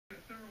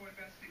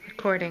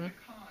recording.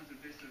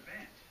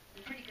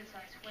 Pretty good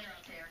sized flare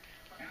out there.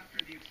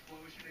 After the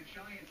explosion, a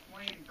giant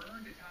flame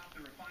burned atop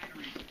the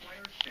refinery's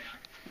flare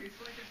stack. It's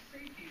like a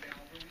safety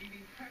valve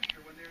relieving pressure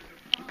when there's a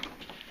problem.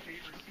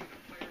 Neighbors see the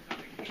flares on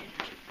occasion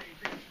and say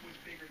this was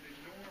bigger than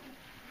normal.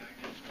 I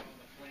just saw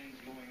the flames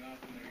going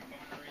up in the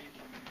refinery,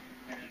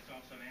 and I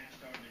saw some ash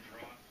starting to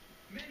drop.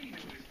 Many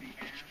noticed the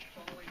ash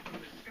falling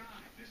from the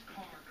sky. This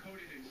car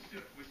coated in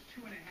soot was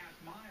 2.5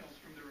 miles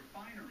from the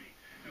refinery.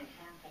 No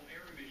harmful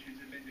air emissions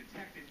have been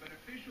detected, but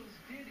officials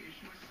did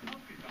issue a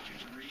smoke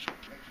advisory.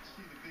 I could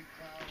see the big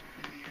cloud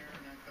in the air,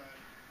 and I thought,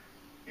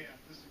 yeah,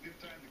 this is a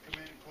good time to come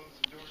in, close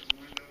the doors and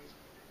windows.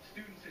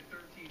 Students at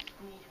 13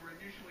 schools were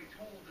initially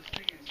told to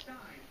stay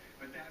inside,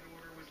 but that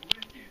order was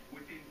lifted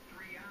within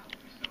 3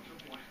 hours of the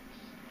blast.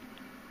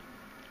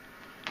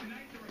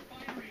 Tonight, the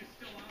refinery is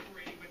still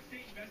operating, but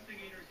state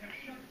investigators have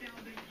shut down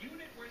the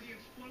unit where the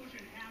explosion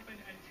happened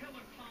until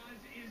a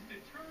cause is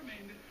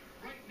determined.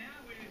 Right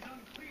now, it is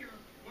unclear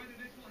whether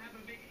this will have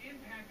a big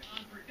impact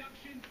on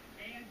production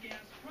and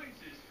gas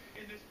prices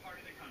in this part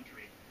of the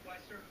country.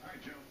 Lester? All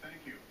right, Joe, thank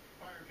you.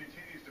 Fire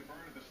continues to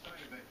burn at the site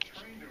of that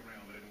train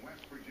derailment in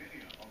West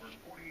Virginia over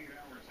 48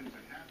 hours since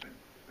it happened.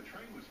 The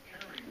train was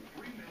carrying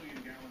 3 million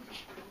gallons of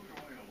crude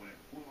oil when it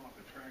flew off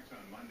the tracks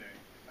on Monday.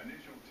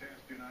 Initial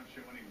tests do not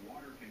show any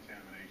water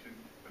contamination,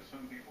 but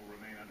some people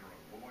remain under a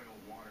boil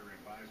water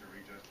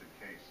advisory just in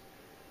case.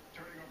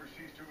 Turning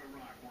overseas to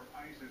Iraq, where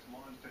ISIS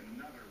launched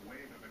another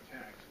wave of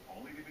attacks,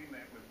 only to be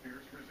met with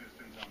fierce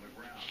resistance on the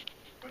ground.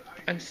 But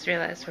I just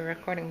realized we're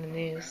recording the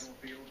news.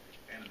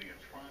 And the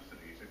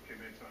atrocities it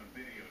commits on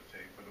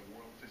videotape for the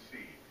world to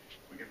see.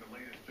 We get the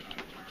latest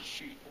tonight from our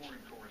chief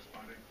foreign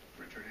correspondent,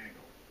 Richard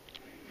Engel.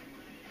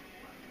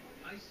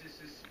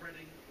 ISIS is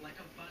spreading like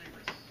a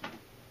virus,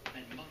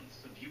 and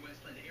months of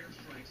U.S.-led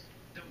airstrikes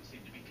don't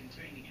seem to be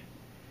containing it.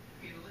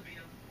 In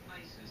Libya,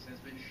 ISIS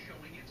has been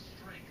showing its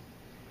strength.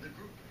 The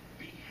group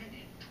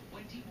beheaded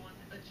 21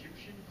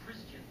 Egyptian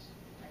Christians.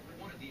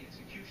 One of the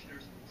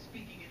executioners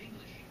speaking in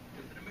English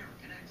with an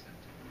American accent.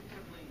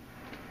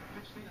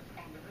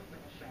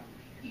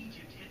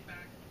 Egypt hit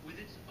back with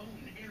its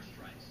own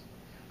airstrikes.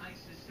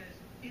 ISIS says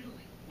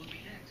Italy